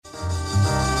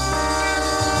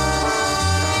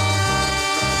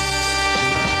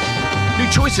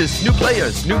choices, new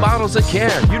players, new models of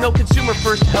care. You know consumer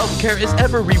first healthcare is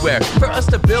everywhere. For us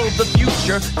to build the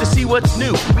future, to see what's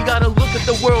new, we gotta look at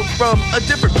the world from a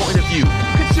different point of view.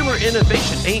 Consumer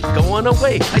innovation ain't going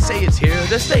away. I say it's here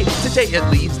to stay. Today it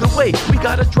leads the way. We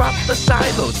gotta drop the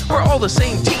silos. We're all the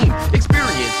same team.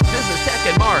 Experience, business, tech,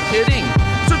 and marketing.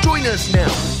 So join us now.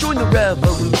 Join the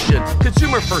revolution.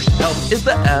 Consumer first health is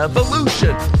the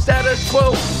evolution. Status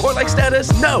quo or like status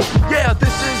no. Yeah, this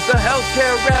is the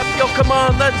healthcare rap. Yo, come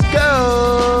on, let's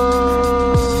go.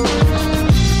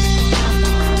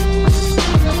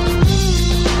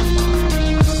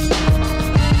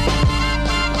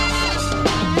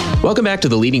 Welcome back to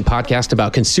the leading podcast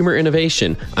about consumer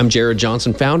innovation. I'm Jared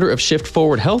Johnson, founder of Shift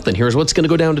Forward Health, and here's what's going to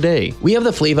go down today. We have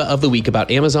the flavor of the week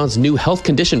about Amazon's new health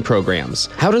condition programs.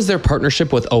 How does their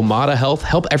partnership with Omada Health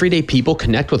help everyday people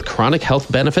connect with chronic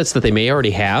health benefits that they may already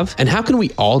have? And how can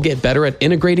we all get better at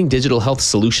integrating digital health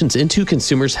solutions into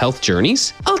consumers' health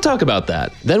journeys? I'll talk about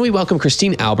that. Then we welcome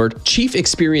Christine Albert, Chief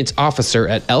Experience Officer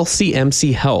at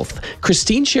LCMC Health.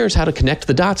 Christine shares how to connect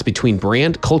the dots between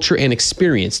brand, culture, and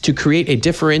experience to create a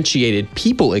differentiated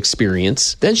people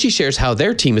experience. Then she shares how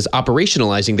their team is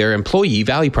operationalizing their employee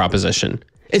value proposition.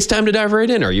 It's time to dive right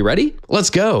in. Are you ready? Let's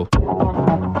go.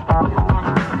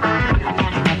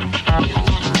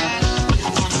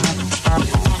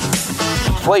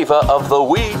 Flavor of the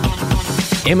week.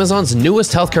 Amazon's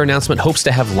newest healthcare announcement hopes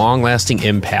to have long-lasting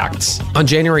impacts. On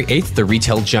January 8th, the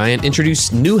retail giant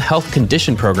introduced new health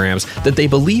condition programs that they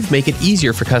believe make it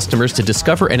easier for customers to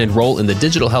discover and enroll in the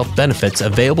digital health benefits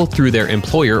available through their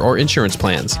employer or insurance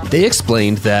plans. They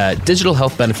explained that digital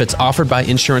health benefits offered by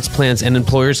insurance plans and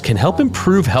employers can help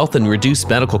improve health and reduce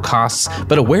medical costs,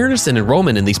 but awareness and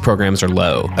enrollment in these programs are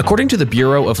low. According to the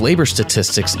Bureau of Labor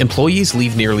Statistics, employees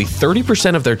leave nearly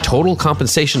 30% of their total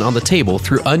compensation on the table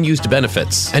through unused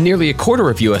benefits. And nearly a quarter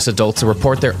of U.S. adults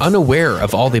report they're unaware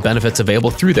of all the benefits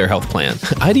available through their health plan.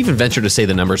 I'd even venture to say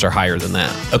the numbers are higher than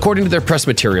that. According to their press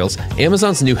materials,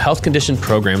 Amazon's new health condition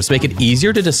programs make it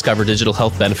easier to discover digital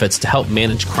health benefits to help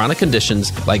manage chronic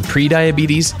conditions like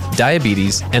prediabetes,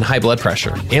 diabetes, and high blood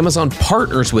pressure. Amazon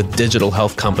partners with digital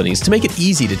health companies to make it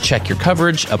easy to check your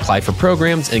coverage, apply for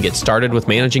programs, and get started with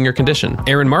managing your condition.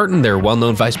 Aaron Martin, their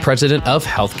well-known vice president of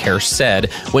healthcare, said,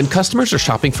 "When customers are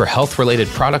shopping for health-related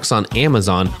products on Amazon,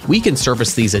 we can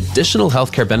service these additional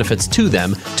healthcare benefits to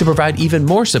them to provide even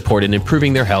more support in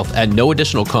improving their health at no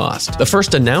additional cost." The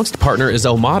first announced partner is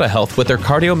Omada Health with their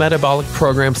cardiometabolic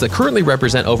programs that currently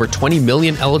represent over 20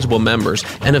 million eligible members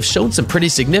and have shown some pretty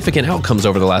significant outcomes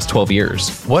over the last 12 years.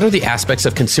 What are the aspects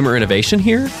of consumer innovation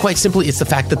here? Quite simply, it's the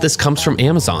fact that this comes from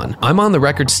Amazon. I'm on the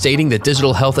record stating that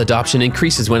digital health adoption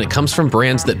increases when it comes from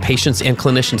brands that patients and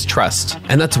clinicians trust.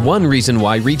 And that's one reason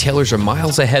why retailers are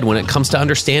miles ahead when it comes to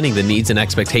understanding the needs and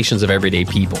expectations of everyday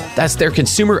people. That's their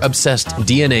consumer-obsessed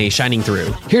DNA shining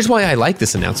through. Here's why I like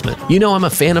this announcement. You know I'm a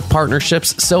fan of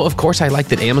partnerships, so of course I like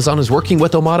that Amazon is working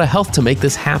with Omada Health to make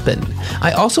this happen.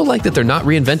 I also like that they're not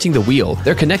reinventing the wheel.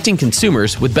 They're connecting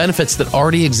consumers with benefits that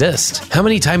already exist. How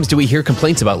many times do we hear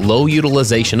complaints about low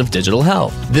utilization of digital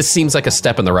health? This seems like a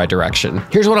step in the right direction.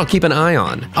 Here's what I'll keep an eye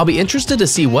on. I'll be interested to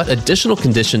see what additional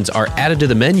conditions are added to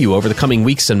the menu over the coming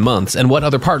weeks and months and what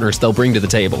other partners they'll bring to the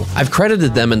table. I've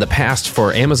credited them in the past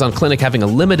for Amazon Clinic having a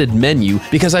limited menu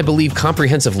because I believe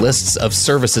comprehensive lists of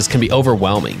services can be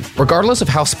overwhelming. Regardless of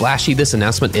how splashy this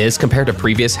announcement is compared to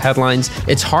previous headlines,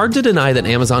 it's hard to deny that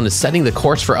Amazon is setting the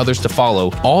course for others to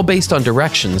follow, all based on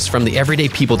directions from the everyday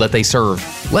people that they serve.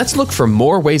 Let's look for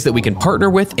more ways that we can partner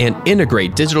with and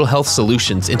integrate digital health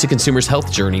solutions into consumers'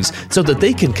 health journeys so that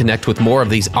they can connect with more of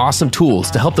these awesome tools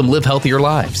to help them live healthier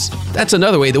lives. That's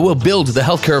another way that we'll build the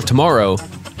healthcare of tomorrow.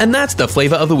 And that's the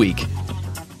flavor of the week.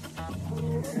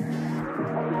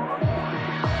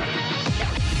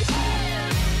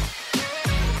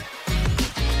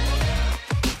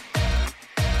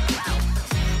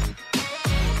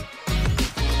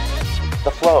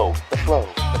 The flow.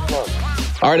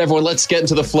 All right, everyone, let's get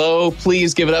into the flow.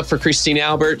 Please give it up for Christine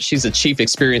Albert. She's the Chief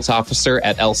Experience Officer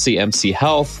at LCMC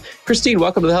Health. Christine,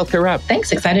 welcome to the Healthcare Wrap.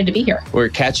 Thanks. Excited to be here. We're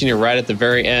catching you right at the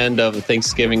very end of the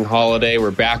Thanksgiving holiday.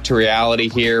 We're back to reality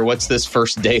here. What's this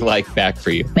first day like back for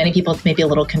you? Many people, maybe a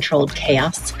little controlled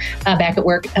chaos back at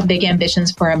work. Big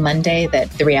ambitions for a Monday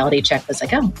that the reality check was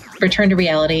like, oh, return to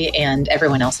reality, and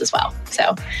everyone else as well.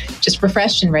 So just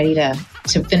refreshed and ready to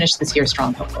finish this year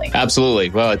strong, hopefully.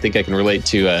 Absolutely. Well, I think I can relate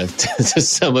to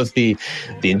some of the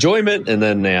enjoyment. And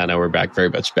then now we're very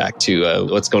much back to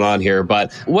what's going on here.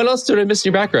 But what else did I miss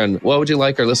in your background? and what would you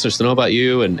like our listeners to know about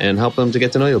you and help them to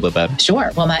get to know you a little bit better?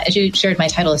 Sure. Well, as you shared, my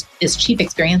title is Chief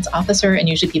Experience Officer. And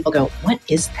usually people go, what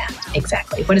is that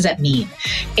exactly? What does that mean?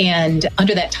 And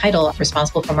under that title, I'm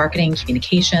responsible for marketing,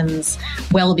 communications,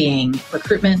 well-being,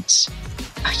 recruitment,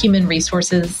 human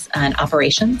resources and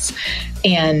operations,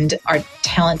 and our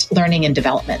talent, learning, and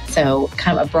development. So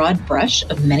kind of a broad brush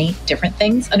of many different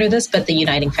things under this, but the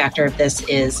uniting factor of this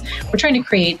is we're trying to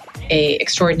create a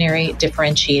extraordinary,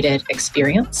 differentiated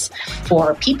experience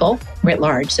for people writ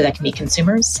large. So that can be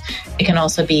consumers. It can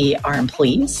also be our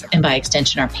employees, and by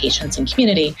extension, our patients and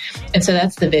community. And so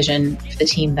that's the vision for the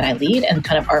team that I lead, and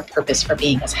kind of our purpose for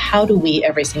being is how do we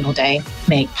every single day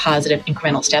make positive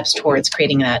incremental steps towards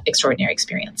creating that extraordinary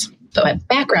experience. So my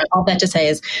background, all that to say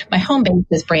is my home base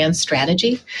is brand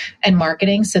strategy and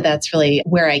marketing. So that's really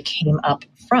where I came up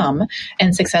from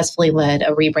and successfully led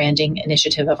a rebranding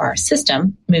initiative of our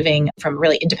system, moving from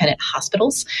really independent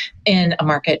hospitals in a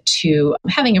market to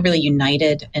having a really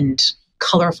united and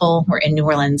colorful, we're in New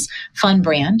Orleans, fun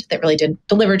brand that really did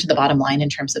deliver to the bottom line in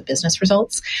terms of business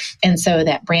results. And so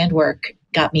that brand work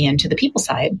got me into the people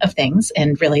side of things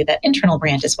and really that internal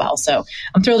brand as well. So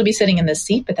I'm thrilled to be sitting in this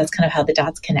seat, but that's kind of how the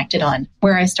dots connected on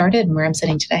where I started and where I'm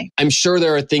sitting today. I'm sure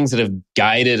there are things that have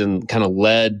guided and kind of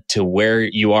led to where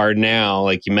you are now.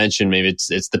 Like you mentioned, maybe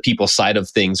it's the people side of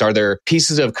things. Are there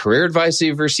pieces of career advice that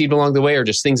you've received along the way, or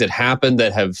just things that happened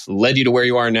that have led you to where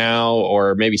you are now,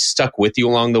 or maybe stuck with you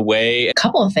along the way? A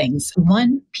couple of things.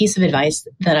 One piece of advice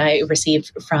that I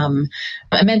received from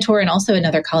a mentor and also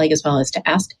another colleague as well is to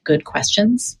ask good questions.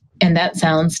 And that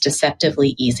sounds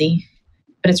deceptively easy,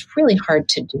 but it's really hard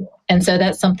to do. And so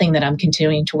that's something that I'm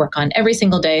continuing to work on every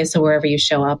single day. So wherever you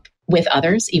show up with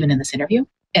others, even in this interview,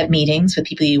 at meetings with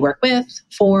people you work with,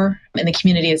 for, in the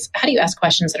community is how do you ask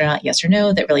questions that are not yes or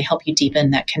no that really help you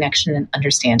deepen that connection and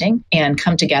understanding and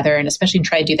come together, and especially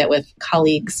try to do that with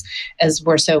colleagues as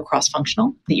we're so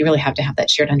cross-functional that you really have to have that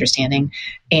shared understanding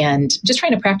and just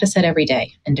trying to practice that every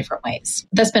day in different ways.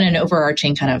 That's been an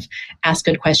overarching kind of ask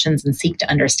good questions and seek to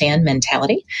understand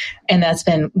mentality. And that's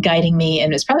been guiding me.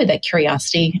 And it's probably that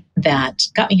curiosity that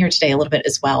got me here today a little bit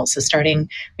as well. So we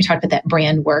talked about that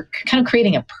brand work, kind of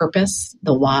creating a purpose,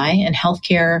 the why. In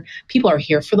healthcare, people are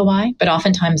here for the why, but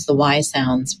oftentimes the why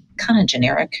sounds kind of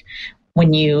generic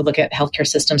when you look at healthcare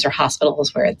systems or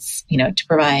hospitals where it's, to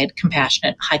provide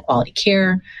compassionate, high quality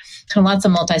care, kind of lots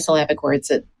of multisyllabic words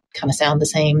that kind of sound the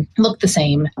same, look the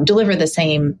same, deliver the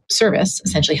same service,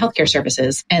 essentially healthcare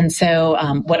services. And so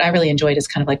what I really enjoyed is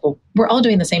kind of like, well, we're all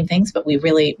doing the same things, but we're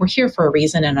here for a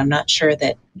reason. And I'm not sure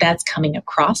that that's coming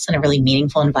across in a really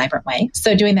meaningful and vibrant way.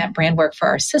 So doing that brand work for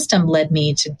our system led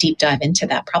me to deep dive into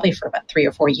that probably for about 3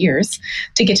 or 4 years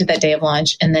to get to that day of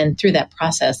launch. And then through that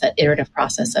process, that iterative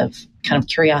process of kind of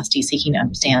curiosity, seeking to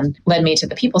understand, led me to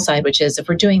the people side, which is if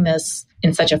we're doing this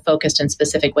in such a focused and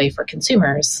specific way for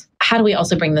consumers, how do we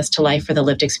also bring this to life for the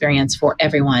lived experience for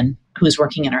everyone who's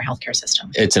working in our healthcare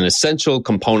system? It's an essential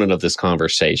component of this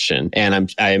conversation.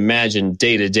 And I imagine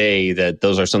day to day that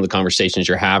those are some of the conversations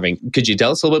you're having. Could you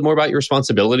tell us a little bit more about your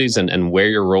responsibilities and where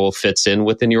your role fits in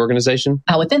within your organization?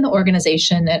 Within the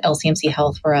organization at LCMC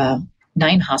Health, we're a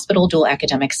 9-hospital dual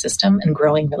academic system and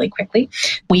growing really quickly.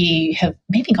 We have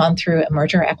maybe gone through a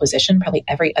merger or acquisition probably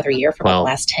every other year for about the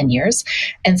last 10 years.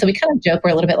 And so we kind of joke we're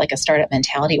a little bit like a startup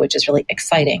mentality, which is really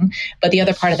exciting. But the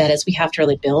other part of that is we have to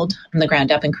really build from the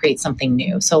ground up and create something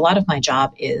new. So a lot of my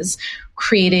job is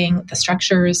creating the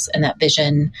structures and that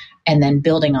vision and then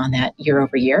building on that year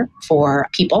over year for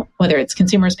people, whether it's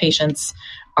consumers, patients,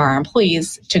 or our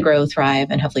employees, to grow,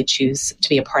 thrive, and hopefully choose to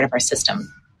be a part of our system.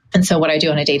 And so what I do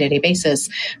on a day-to-day basis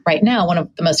right now, one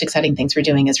of the most exciting things we're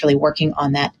doing is really working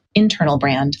on that internal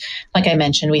brand. Like I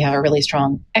mentioned, we have a really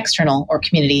strong external or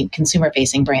community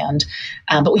consumer-facing brand,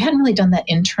 but we hadn't really done that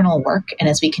internal work. And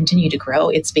as we continue to grow,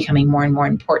 it's becoming more and more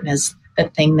important as the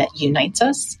thing that unites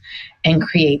us and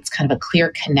creates kind of a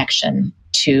clear connection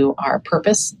to our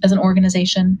purpose as an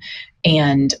organization.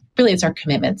 And really, it's our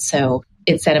commitment. So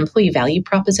it's that employee value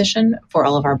proposition for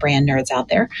all of our brand nerds out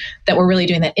there that we're really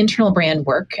doing that internal brand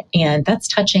work, and that's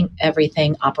touching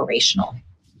everything operational.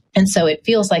 And so it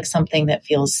feels like something that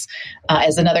feels,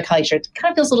 as another colleague shared,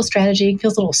 kind of feels a little strategy,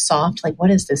 feels a little soft, like what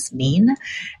does this mean?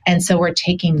 And so we're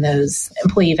taking those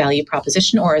employee value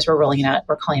proposition, or as we're rolling it out,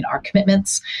 we're calling it our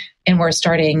commitments, and we're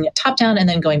starting top down and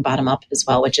then going bottom up as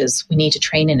well, which is we need to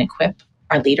train and equip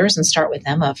our leaders and start with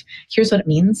them of here's what it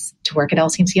means to work at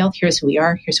LCMC Health. Here's who we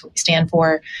are. Here's what we stand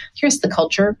for. Here's the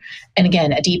culture. And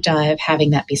again, a deep dive, having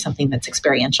that be something that's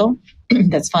experiential,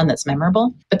 that's fun, that's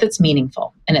memorable, but that's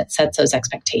meaningful. And it sets those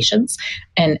expectations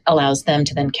and allows them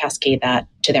to then cascade that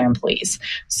to their employees.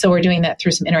 So we're doing that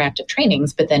through some interactive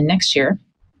trainings. But then next year,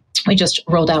 We just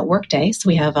rolled out Workday. So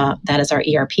we have that as our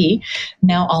ERP.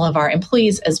 Now all of our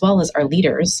employees, as well as our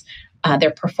leaders,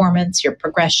 their performance, your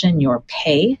progression, your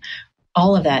pay,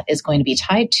 all of that is going to be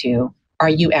tied to, are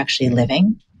you actually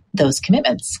living those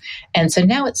commitments? And so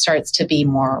now it starts to be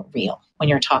more real when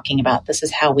you're talking about, this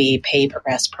is how we pay,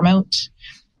 progress, promote.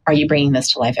 Are you bringing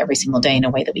this to life every single day in a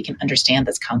way that we can understand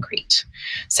that's concrete?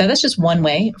 So that's just one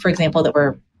way, for example, that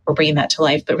we're bringing that to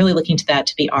life, but really looking to that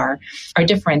to be our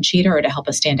differentiator, or to help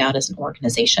us stand out as an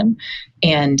organization,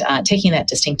 and taking that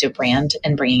distinctive brand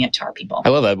and bringing it to our people. I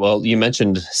love that. Well, you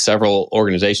mentioned several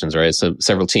organizations, right? So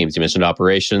several teams. You mentioned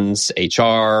operations,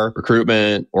 HR,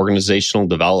 recruitment, organizational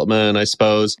development, I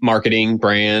suppose, marketing,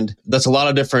 brand. That's a lot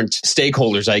of different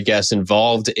stakeholders, I guess,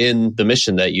 involved in the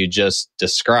mission that you just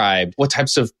described. What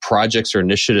types of projects or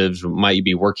initiatives might you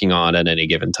be working on at any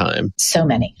given time? So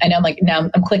many. I know, now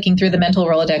I'm clicking through the mental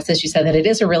Rolodex, as you said, that it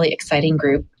is a really exciting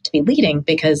group to be leading,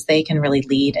 because they can really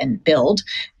lead and build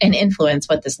and influence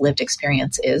what this lived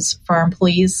experience is for our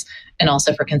employees and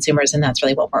also for consumers. And that's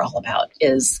really what we're all about,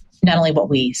 is not only what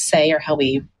we say or how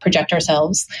we project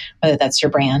ourselves, whether that's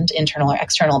your brand, internal or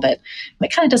external, but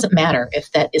it kind of doesn't matter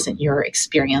if that isn't your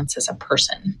experience as a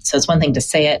person. So it's one thing to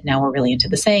say it. Now we're really into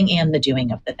the saying and the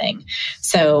doing of the thing.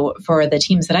 So for the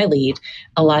teams that I lead,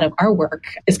 a lot of our work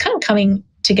is kind of coming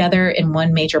together in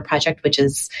one major project, which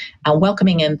is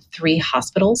welcoming in 3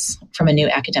 hospitals from a new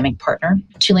academic partner.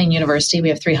 Tulane University, we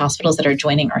have 3 hospitals that are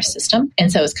joining our system.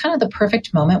 And so it's kind of the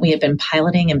perfect moment. We have been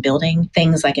piloting and building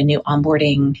things like a new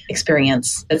onboarding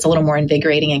experience that's a little more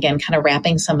invigorating, again, kind of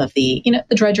wrapping some of the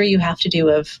drudgery you have to do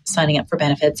of signing up for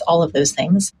benefits, all of those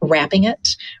things, wrapping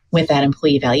it with that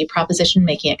employee value proposition,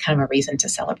 making it kind of a reason to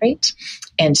celebrate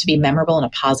and to be memorable in a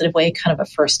positive way, kind of a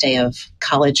first day of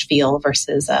college feel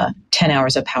versus 10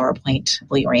 hours of PowerPoint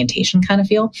orientation kind of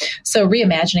feel. So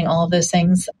reimagining all of those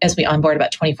things as we onboard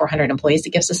about 2,400 employees,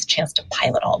 it gives us a chance to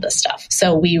pilot all this stuff.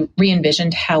 So we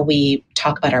re-envisioned how we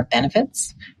talk about our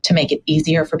benefits to make it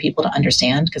easier for people to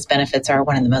understand, because benefits are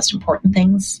one of the most important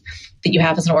things that you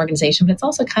have as an organization, but it's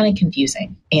also kind of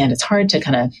confusing and it's hard to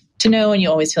know. And you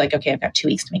always feel like, okay, I've got 2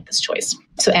 weeks to make this choice.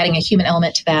 So adding a human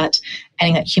element to that,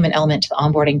 adding that human element to the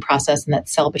onboarding process and that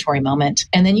celebratory moment,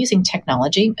 and then using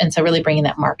technology. And so really bringing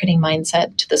that marketing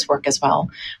mindset to this work as well,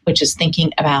 which is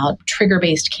thinking about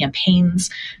trigger-based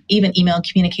campaigns, even email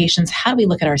communications. How do we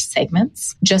look at our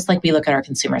segments, just like we look at our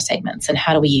consumer segments? And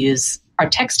how do we use our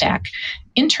tech stack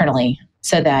internally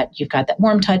so that you've got that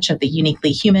warm touch of the uniquely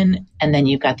human, and then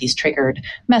you've got these triggered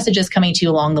messages coming to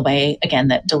you along the way, again,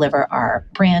 that deliver our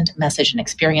brand, message, and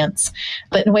experience,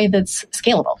 but in a way that's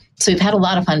scalable. So we've had a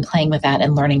lot of fun playing with that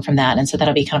and learning from that. And so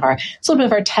that'll be kind of it's a little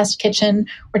bit of our test kitchen.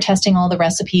 We're testing all the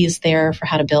recipes there for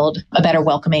how to build a better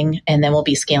welcoming, and then we'll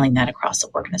be scaling that across the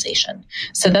organization.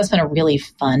 So that's been a really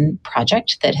fun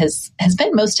project that has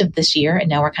been most of this year. And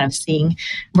now we're kind of seeing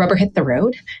rubber hit the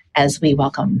road as we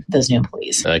welcome those new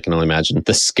employees. I can only imagine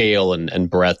the scale and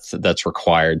breadth that's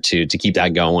required to keep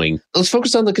that going. Let's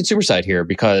focus on the consumer side here,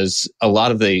 because a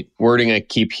lot of the wording I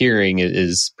keep hearing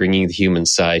is bringing the human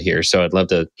side here. So I'd love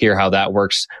to hear how that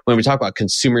works when we talk about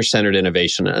consumer-centered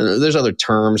innovation. There's other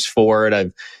terms for it.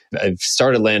 I've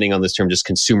started landing on this term, just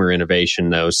consumer innovation,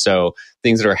 though. So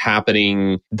things that are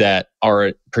happening that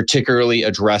are particularly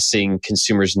addressing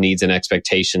consumers' needs and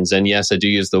expectations. And yes, I do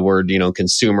use the word,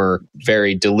 consumer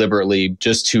very deliberately,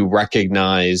 just to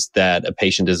recognize that a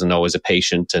patient isn't always a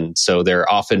patient. And so they're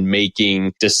often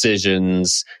making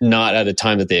decisions not at a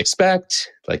time that they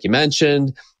expect, like you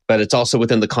mentioned, but it's also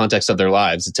within the context of their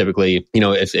lives. Typically,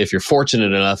 if you're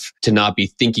fortunate enough to not be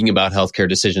thinking about healthcare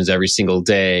decisions every single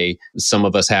day, some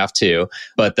of us have to,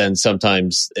 but then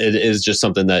sometimes it is just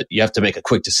something that you have to make a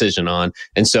quick decision on.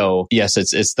 And so, yes,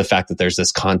 it's the fact that there's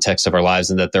this context of our lives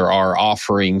and that there are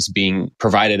offerings being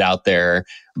provided out there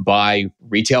by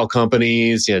retail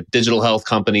companies, digital health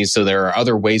companies. So there are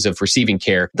other ways of receiving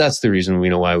care. That's the reason we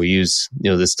know why we use,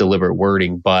 this deliberate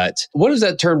wording. But what is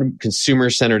that term,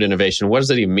 consumer-centered innovation? What does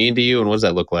that even mean to you? And what does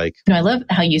that look like? I love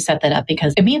how you set that up,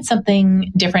 because it means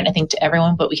something different, I think, to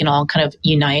everyone, but we can all kind of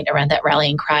unite around that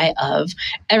rallying cry of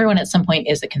everyone at some point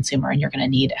is a consumer and you're going to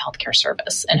need a healthcare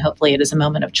service. And hopefully it is a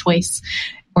moment of choice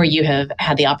where you have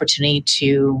had the opportunity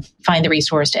to find the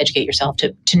resource to educate yourself,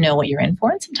 to know what you're in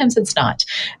for. And sometimes it's not.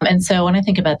 And so when I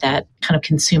think about that kind of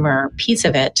consumer piece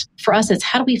of it, for us, it's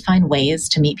how do we find ways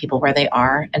to meet people where they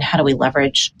are, and how do we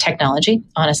leverage technology,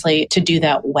 honestly, to do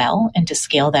that well and to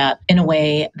scale that in a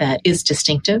way that is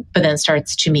distinctive, but then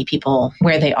starts to meet people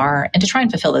where they are and to try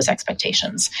and fulfill those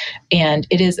expectations. And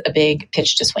it is a big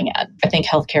pitch to swing at. I think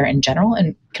healthcare in general,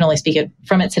 and can only speak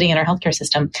from it sitting in our healthcare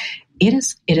system, it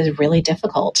is really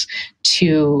difficult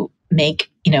to make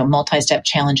multi-step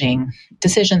challenging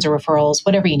decisions or referrals,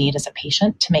 whatever you need as a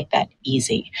patient to make that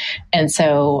easy. And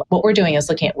so what we're doing is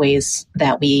looking at ways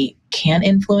that we can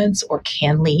influence or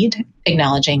can lead,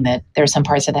 acknowledging that there are some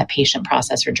parts of that patient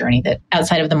process or journey that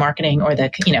outside of the marketing or the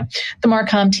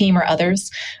Marcom team or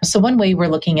others. So one way we're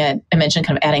looking at, I mentioned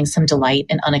kind of adding some delight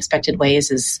in unexpected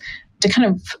ways, is to kind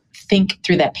of think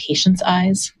through that patient's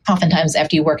eyes. Oftentimes,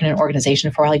 after you work in an organization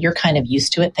for a while, you're kind of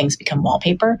used to it. Things become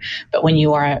wallpaper. But when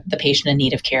you are the patient in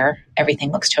need of care,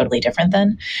 everything looks totally different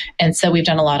then. And so we've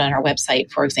done a lot on our website,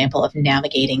 for example, of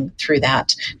navigating through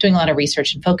that, doing a lot of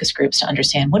research and focus groups to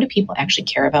understand, what do people actually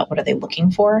care about? What are they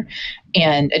looking for?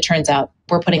 And it turns out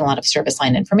we're putting a lot of service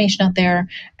line information out there,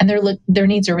 and their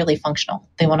needs are really functional.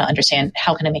 They want to understand,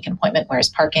 how can I make an appointment? Where's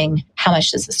parking? How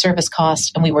much does the service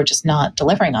cost? And we were just not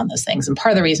delivering on those things. And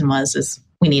part of the reason is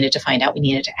we needed to find out, we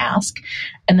needed to ask.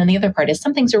 And then the other part is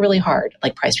some things are really hard,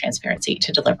 like price transparency,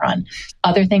 to deliver on.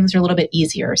 Other things are a little bit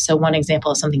easier. So one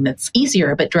example of something that's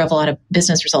easier but drove a lot of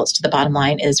business results to the bottom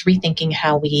line is rethinking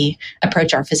how we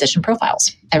approach our physician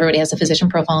profiles. Everybody has a physician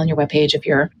profile on your webpage if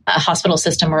you're a hospital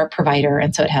system or a provider.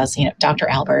 And so it has, Dr.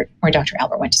 Albert, where Dr.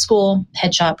 Albert went to school,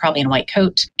 headshot, probably in a white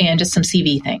coat, and just some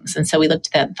CV things. And so we looked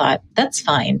at that and thought, that's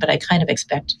fine, but I kind of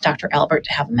expect Dr. Albert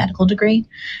to have a medical degree.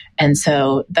 And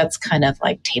so that's kind of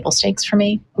like table stakes for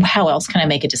me. How else can I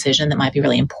make a decision that might be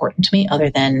really important to me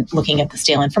other than looking at the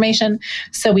stale information?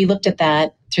 So we looked at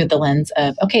that through the lens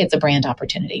of, okay, it's a brand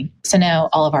opportunity. So now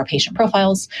all of our patient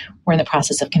profiles, we're in the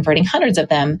process of converting hundreds of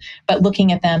them, but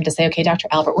looking at them to say, okay, Dr.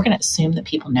 Albert, we're going to assume that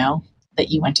people know that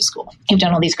you went to school. You've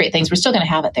done all these great things. We're still going to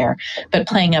have it there, but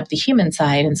playing up the human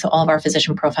side. And so all of our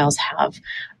physician profiles have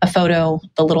a photo,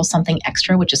 the little something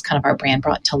extra, which is kind of our brand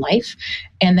brought to life.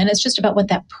 And then it's just about what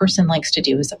that person likes to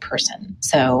do as a person.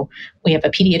 So we have a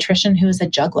pediatrician who is a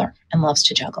juggler and loves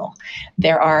to juggle.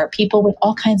 There are people with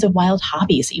all kinds of wild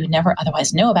hobbies that you would never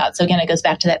otherwise know about. So again, it goes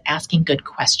back to that asking good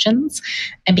questions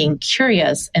and being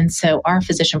curious. And so our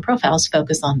physician profiles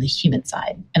focus on the human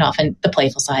side and often the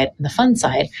playful side and the fun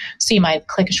side. So you might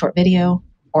click a short video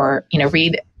or,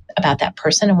 read about that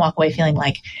person and walk away feeling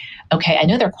like, okay, I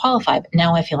know they're qualified, but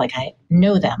now I feel like I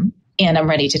know them and I'm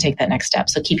ready to take that next step.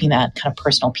 So keeping that kind of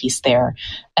personal piece there.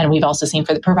 And we've also seen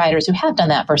for the providers who have done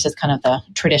that versus kind of the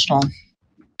traditional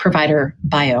provider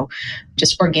bio,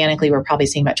 just organically, we're probably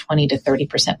seeing about 20 to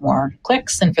 30% more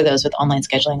clicks. And for those with online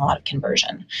scheduling, a lot of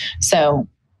conversion. So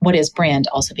what is brand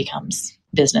also becomes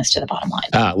business to the bottom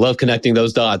line. Love connecting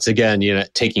those dots. Again,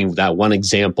 taking that one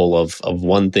example of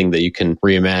one thing that you can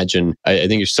reimagine. I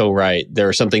think you're so right. There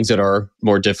are some things that are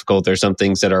more difficult. There's some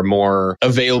things that are more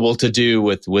available to do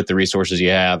with the resources you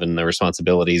have and the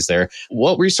responsibilities there.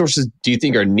 What resources do you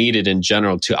think are needed in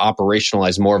general to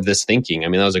operationalize more of this thinking? I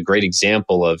mean, that was a great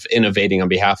example of innovating on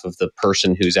behalf of the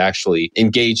person who's actually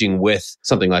engaging with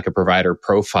something like a provider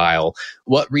profile.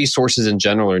 What resources in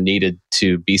general are needed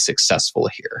to be successful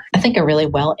here? I think a really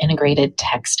well integrated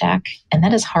tech stack, and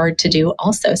that is hard to do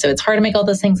also. So it's hard to make all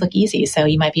those things look easy. So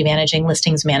you might be managing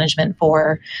listings management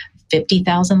for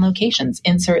 50,000 locations,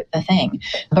 insert the thing.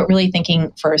 But really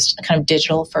thinking first, kind of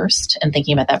digital first, and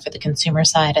thinking about that for the consumer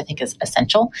side, I think is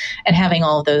essential. And having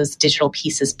all of those digital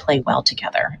pieces play well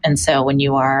together. And so when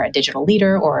you are a digital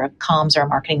leader or a comms or a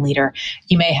marketing leader,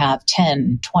 you may have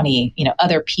 10, 20,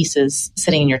 other pieces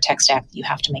sitting in your tech stack that you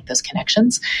have to make those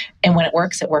connections. And when it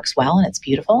works well and it's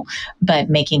beautiful. But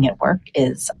making it work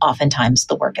is oftentimes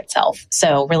the work itself.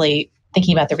 So really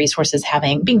thinking about the resources,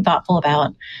 being thoughtful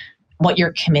about what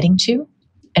you're committing to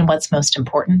and what's most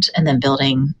important, and then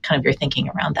building kind of your thinking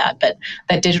around that. But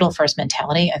that digital first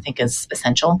mentality, I think, is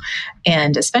essential.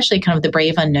 And especially kind of the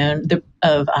brave unknown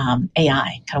of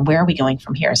AI, kind of where are we going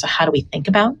from here? So how do we think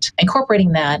about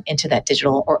incorporating that into that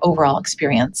digital or overall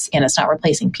experience? And it's not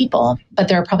replacing people, but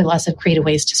there are probably lots of creative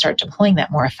ways to start deploying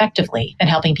that more effectively and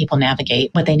helping people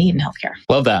navigate what they need in healthcare.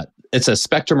 Love that. It's a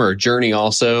spectrum or a journey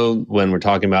also when we're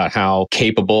talking about how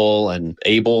capable and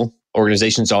able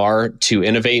organizations are to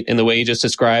innovate in the way you just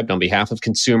described on behalf of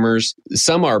consumers.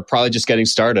 Some are probably just getting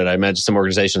started. I imagine some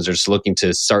organizations are just looking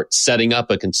to start setting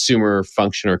up a consumer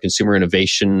function or consumer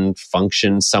innovation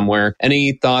function somewhere.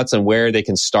 Any thoughts on where they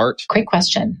can start? Great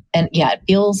question. And yeah, it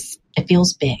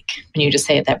feels big when you just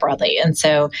say it that broadly. And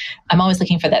so I'm always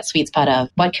looking for that sweet spot of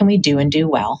what can we do and do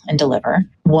well and deliver?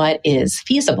 What is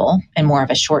feasible and more of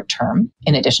a short term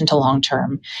in addition to long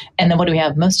term? And then what do we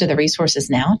have most of the resources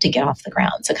now to get off the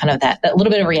ground? So kind of that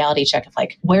little bit of reality check of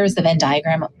like, where is the Venn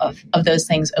diagram of those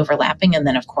things overlapping? And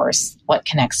then of course, what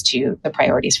connects to the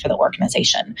priorities for the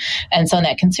organization? And so on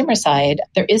that consumer side,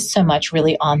 there is so much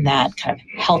really on that kind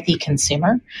of healthy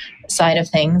consumer side of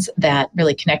things that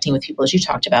really connecting with people, as you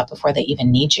talked about, before they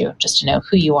even need you, just to know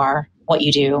who you are, what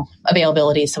you do,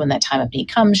 availability. So when that time of need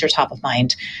comes, you're top of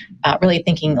mind, really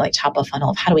thinking like top of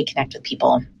funnel of how do we connect with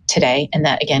people today. And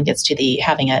that again gets to the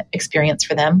having an experience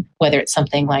for them, whether it's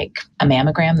something like a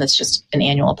mammogram that's just an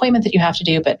annual appointment that you have to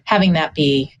do, but having that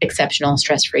be exceptional,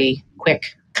 stress-free,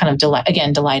 quick, kind of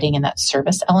delighting in that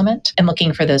service element and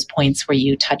looking for those points where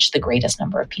you touch the greatest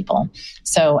number of people.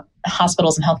 So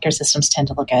hospitals and healthcare systems tend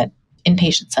to look at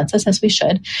inpatient census, as we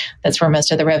should. That's where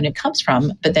most of the revenue comes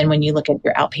from. But then when you look at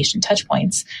your outpatient touch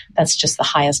points, that's just the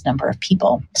highest number of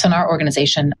people. So in our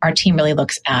organization, our team really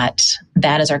looks at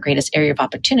that as our greatest area of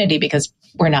opportunity because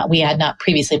we had not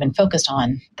previously been focused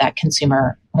on that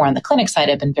consumer. More on the clinic side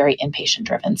have been very inpatient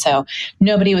driven. So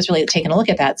nobody was really taking a look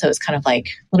at that. So it's kind of like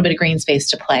a little bit of green space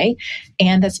to play.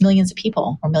 And that's millions of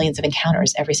people or millions of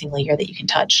encounters every single year that you can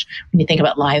touch when you think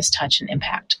about lives, touch, and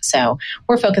impact. So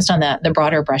we're focused on the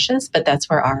broader brushes, but that's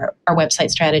where our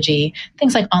website strategy,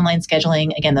 things like online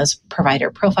scheduling, again, those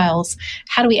provider profiles,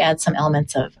 how do we add some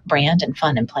elements of brand and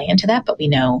fun and play into that? But we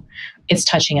know it's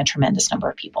touching a tremendous number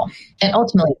of people and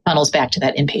ultimately funnels back to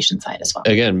that inpatient side as well.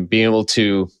 Again, being able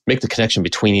to make the connection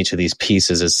between each of these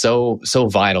pieces is so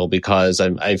vital because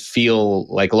I feel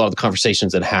like a lot of the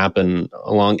conversations that happen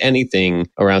along anything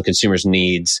around consumers'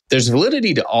 needs, there's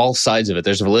validity to all sides of it.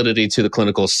 There's validity to the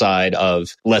clinical side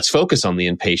of let's focus on the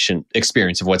inpatient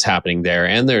experience of what's happening there.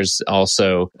 And there's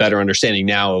also better understanding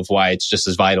now of why it's just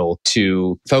as vital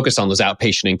to focus on those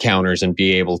outpatient encounters and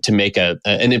be able to make an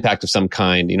impact of some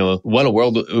kind. What a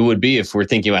world it would be if we're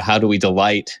thinking about how do we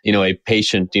delight, a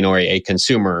patient, or a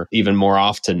consumer even more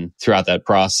often throughout that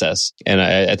process. And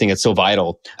I think it's so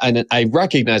vital. And I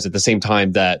recognize at the same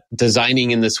time that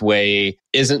designing in this way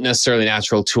isn't necessarily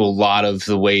natural to a lot of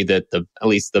the way that at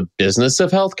least the business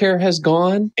of healthcare has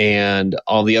gone and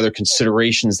all the other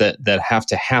considerations that have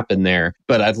to happen there.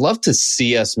 But I'd love to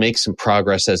see us make some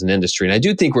progress as an industry. And I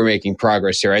do think we're making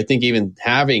progress here. I think even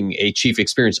having a chief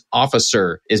experience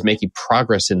officer is making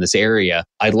progress in this area.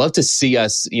 I'd love to see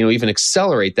us, even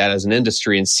accelerate that as an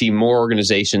industry and see more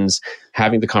organizations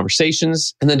having the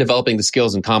conversations and then developing the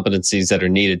skills and competencies that are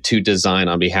needed to design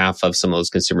on behalf of some of those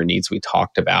consumer needs we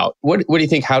talked about. What do you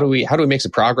think? How do we make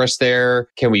some progress there?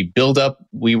 Can we build up?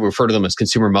 We refer to them as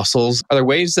consumer muscles. Are there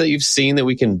ways that you've seen that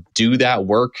we can do that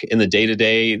work in the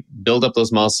day-to-day, build up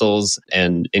those muscles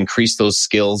and increase those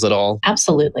skills at all?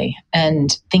 Absolutely.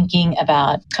 And thinking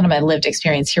about kind of my lived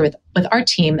experience here with our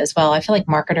team as well, I feel like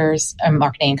marketers and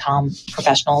marketing and comm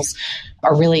professionals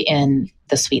are really in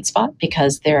the sweet spot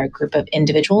because they're a group of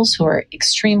individuals who are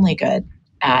extremely good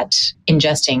at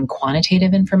ingesting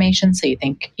quantitative information. So you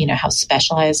think, how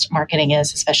specialized marketing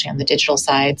is, especially on the digital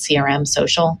side, CRM,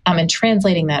 social, and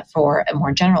translating that for a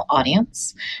more general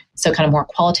audience. So kind of more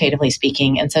qualitatively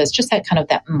speaking. And so it's just that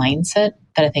mindset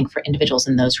that I think for individuals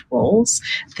in those roles,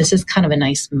 this is kind of a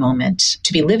nice moment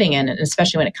to be living in, and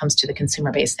especially when it comes to the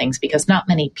consumer-based things, because not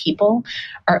many people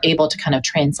are able to kind of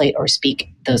translate or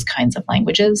speak those kinds of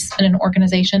languages in an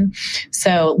organization.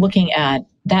 So looking at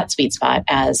that sweet spot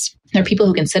as there are people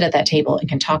who can sit at that table and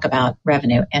can talk about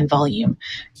revenue and volume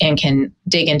and can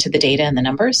dig into the data and the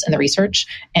numbers and the research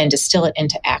and distill it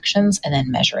into actions and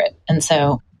then measure it. And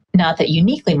so not that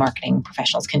uniquely marketing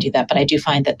professionals can do that, but I do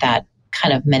find that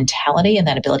kind of mentality and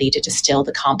that ability to distill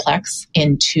the complex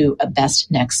into a best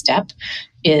next step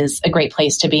is a great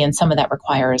place to be. And some of that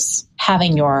requires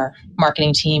having your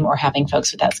marketing team or having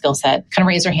folks with that skill set kind of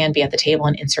raise their hand, be at the table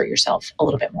and insert yourself a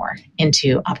little bit more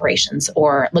into operations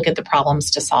or look at the problems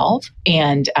to solve.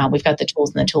 And we've got the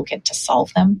tools in the toolkit to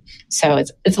solve them. So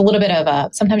it's a little bit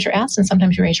of sometimes you're asked and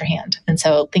sometimes you raise your hand. And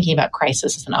so thinking about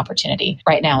crisis is an opportunity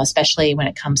right now, especially when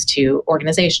it comes to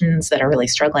organizations that are really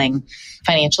struggling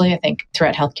financially. I think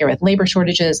throughout healthcare with labor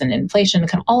shortages and inflation,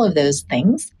 kind of all of those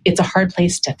things, it's a hard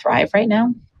place to thrive right now.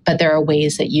 But there are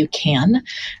ways that you can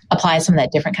apply some of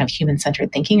that different kind of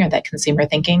human-centered thinking or that consumer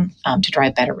thinking to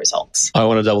drive better results. I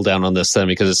want to double down on this then,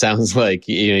 because it sounds like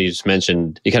you just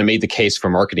mentioned, you kind of made the case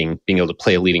for marketing being able to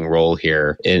play a leading role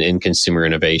here in consumer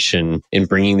innovation, in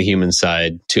bringing the human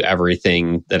side to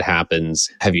everything that happens.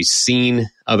 Have you seen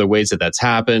other ways that that's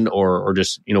happened, or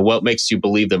just, what makes you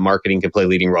believe that marketing can play a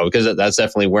leading role? Because that's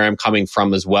definitely where I'm coming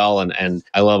from as well. And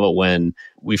I love it when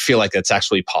we feel like that's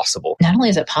actually possible. Not only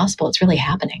is it possible, it's really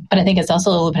happening. But I think it's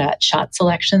also a little bit about shot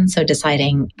selection. So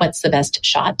deciding what's the best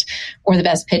shot or the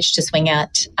best pitch to swing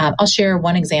at. I'll share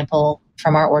one example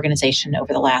from our organization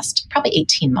over the last probably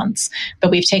 18 months.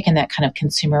 But we've taken that kind of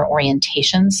consumer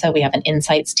orientation. So we have an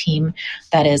insights team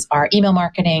that is our email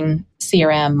marketing,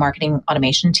 CRM, marketing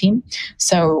automation team.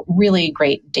 So really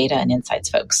great data and insights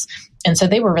folks. And so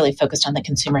they were really focused on the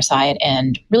consumer side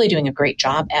and really doing a great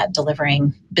job at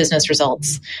delivering business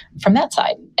results from that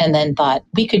side. And then thought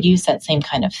we could use that same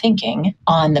kind of thinking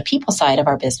on the people side of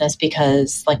our business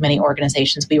because, like many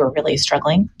organizations, we were really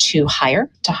struggling to hire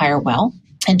well,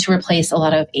 and to replace a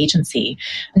lot of agency,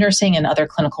 nursing, and other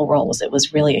clinical roles. It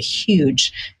was really a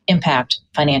huge impact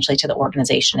financially to the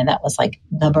organization. And that was like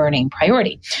the burning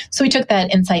priority. So we took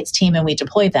that insights team and we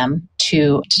deployed them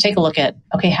to take a look at,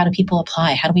 okay, how do people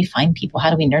apply? How do we find people? How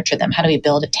do we nurture them? How do we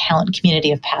build a talent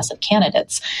community of passive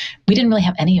candidates? We didn't really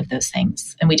have any of those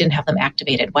things, and we didn't have them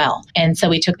activated well. And so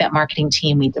we took that marketing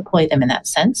team, we deployed them in that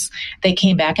sense. They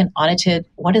came back and audited,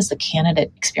 what does the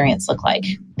candidate experience look like?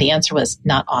 The answer was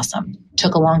not awesome.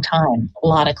 Took a long time, a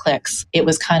lot of clicks. It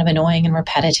was kind of annoying and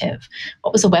repetitive.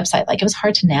 What was the website like? It was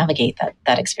hard to navigate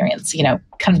that experience.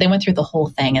 They went through the whole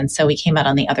thing. And so we came out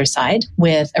on the other side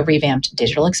with a revamped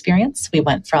digital experience. We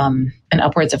went from an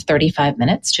upwards of 35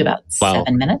 minutes to about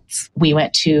 7 minutes. We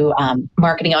went to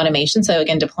marketing automation. So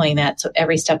again, deploying that. So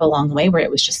every step along the way where it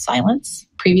was just silence.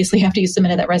 Previously, after you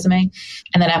submitted that resume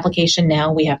and that application,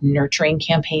 now we have nurturing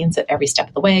campaigns at every step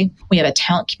of the way. We have a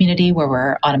talent community where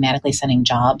we're automatically sending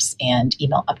jobs and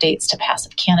email updates to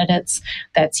passive candidates.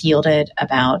 That's yielded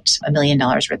about $1 million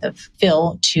worth of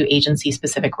fill to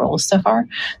agency-specific roles so far.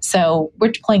 So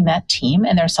we're deploying that team,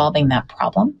 and they're solving that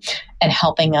problem and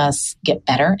helping us get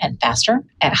better and faster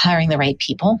at hiring the right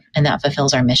people. And that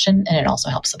fulfills our mission, and it also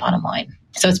helps the bottom line.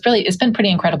 So it's been pretty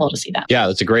incredible to see that. Yeah,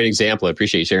 that's a great example. I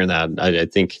appreciate you sharing that. I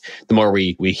think the more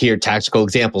we hear tactical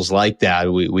examples like that,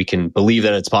 we can believe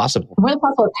that it's possible. The more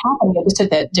possible it's happening, I just took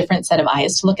that different set of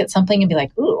eyes to look at something and be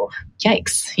like, ooh,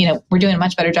 yikes. We're doing a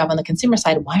much better job on the consumer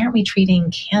side. Why aren't we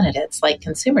treating candidates like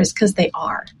consumers? Because they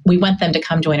are. We want them to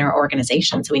come join our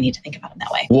organization, so we need to think about them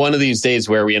that way. One of these days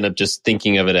where we end up just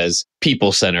thinking of it as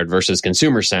people-centered versus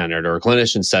consumer-centered or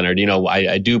clinician-centered,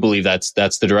 I do believe that's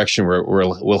the direction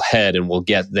we'll head, and we'll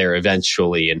get there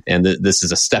eventually. And this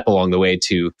is a step along the way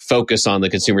to focus on the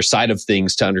consumer side of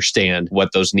things to understand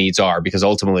what those needs are. Because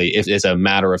ultimately, if it's a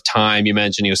matter of time, you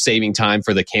mentioned, saving time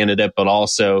for the candidate, but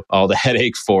also all the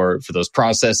headache for those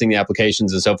processing the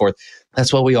applications and so forth.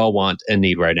 That's what we all want and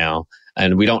need right now.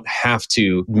 And we don't have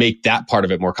to make that part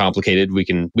of it more complicated. We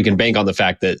can bank on the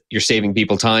fact that you're saving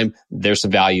people time. There's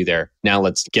some value there. Now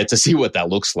let's get to see what that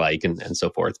looks like and so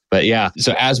forth. But yeah,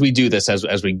 so as we do this,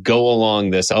 as we go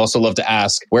along this, I also love to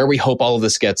ask where we hope all of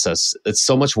this gets us. It's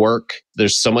so much work.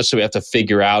 There's so much that we have to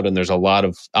figure out, and there's a lot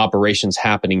of operations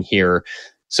happening here.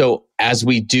 So as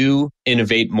we do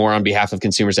innovate more on behalf of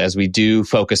consumers, as we do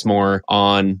focus more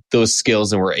on those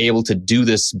skills and we're able to do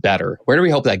this better, where do we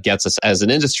hope that gets us as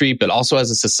an industry, but also as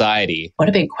a society? What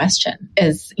a big question.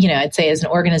 I'd say as an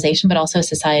organization, but also a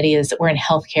society, is that we're in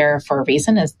healthcare for a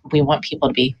reason, is we want people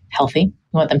to be healthy.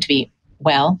 We want them to be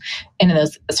well. And in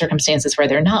those circumstances where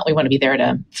they're not, we want to be there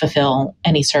to fulfill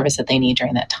any service that they need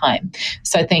during that time.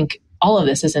 So I think all of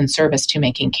this is in service to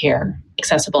making care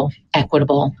accessible,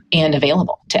 equitable, and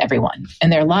available to everyone.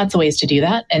 And there are lots of ways to do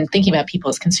that. And thinking about people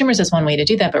as consumers is one way to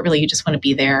do that, but really you just want to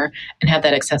be there and have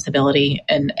that accessibility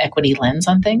and equity lens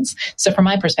on things. So from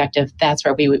my perspective, that's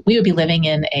where we would be living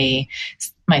in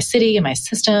my city and my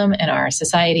system and our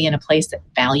society in a place that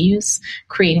values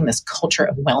creating this culture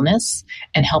of wellness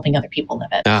and helping other people live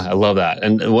it. I love that.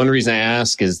 And one reason I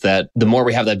ask is that the more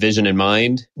we have that vision in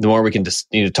mind, the more we can just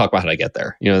talk about how to get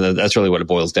there. That's really what it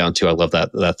boils down to. I love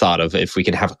that thought of if we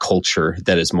can have a culture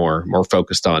that is more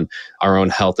focused on our own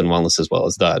health and wellness as well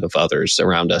as that of others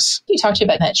around us. You talked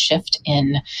about that shift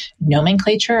in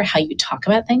nomenclature, how you talk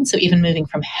about things. So even moving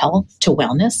from health to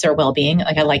wellness or well-being,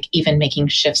 I like even making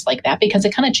shifts like that, because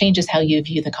it kind of changes how you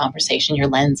view the conversation. Your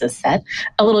lens is set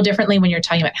a little differently when you're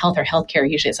talking about health or healthcare.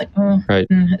 Usually it's like,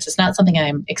 this is not something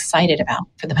I'm excited about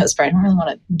for the most part. I don't really want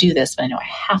to do this, but I know I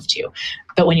have to.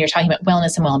 But when you're talking about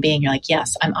wellness and well-being, you're like,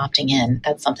 yes, I'm opting in.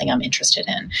 That's something I'm interested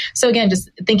in. So again, just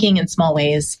thinking in small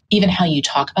ways, even how you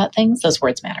talk about things, those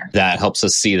words matter. That helps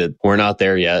us see that we're not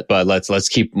there yet, but let's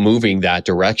keep moving that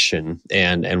direction,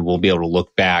 and we'll be able to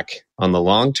look back on the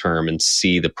long term and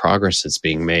see the progress that's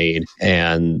being made,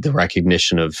 and the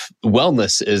recognition of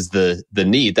wellness is the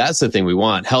need. That's the thing we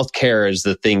want. Healthcare is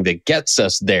the thing that gets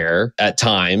us there at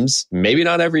times, maybe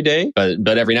not every day,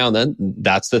 but every now and then.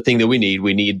 That's the thing that we need.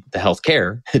 We need the healthcare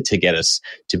to get us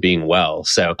to being well.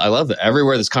 So I love that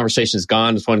everywhere this conversation has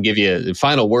gone. Just want to give you a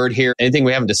final word here. Anything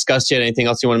we haven't discussed yet? Anything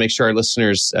else you want to make sure our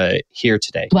listeners hear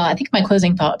today? Well, I think my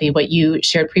closing thought would be what you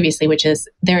shared previously, which is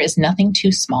there is nothing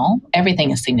too small. Everything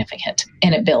is significant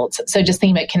and it builds. So just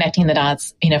thinking about connecting the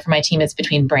dots, for my team, it's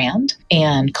between brand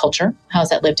and culture. How's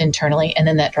that lived internally? And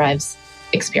then that drives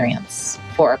experience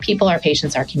for our people, our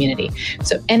patients, our community.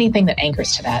 So anything that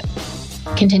anchors to that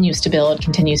continues to build,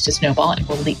 continues to snowball, and it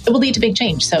will lead to big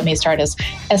change. So it may start as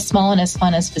small and as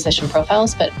fun as physician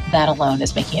profiles, but that alone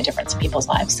is making a difference in people's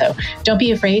lives. So don't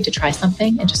be afraid to try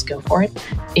something and just go for it,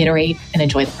 iterate, and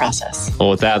enjoy the process. Well,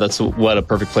 with that, that's what a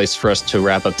perfect place for us to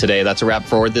wrap up today. That's a wrap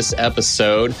for this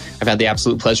episode. I've had the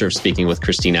absolute pleasure of speaking with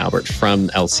Christine Albert from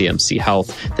LCMC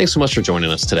Health. Thanks so much for joining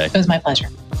us today. It was my pleasure.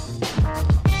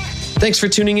 Thanks for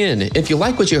tuning in. If you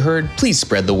like what you heard, please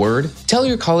spread the word. Tell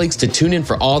your colleagues to tune in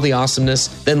for all the awesomeness,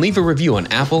 then leave a review on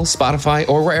Apple, Spotify,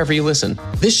 or wherever you listen.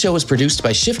 This show is produced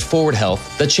by Shift Forward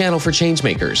Health, the channel for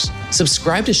changemakers.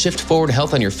 Subscribe to Shift Forward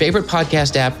Health on your favorite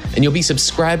podcast app, and you'll be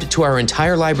subscribed to our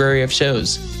entire library of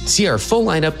shows. See our full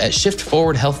lineup at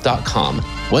shiftforwardhealth.com.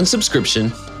 One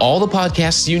subscription, all the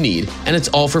podcasts you need, and it's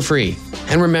all for free.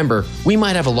 And remember, we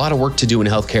might have a lot of work to do in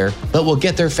healthcare, but we'll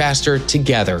get there faster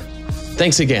together.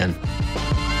 Thanks again.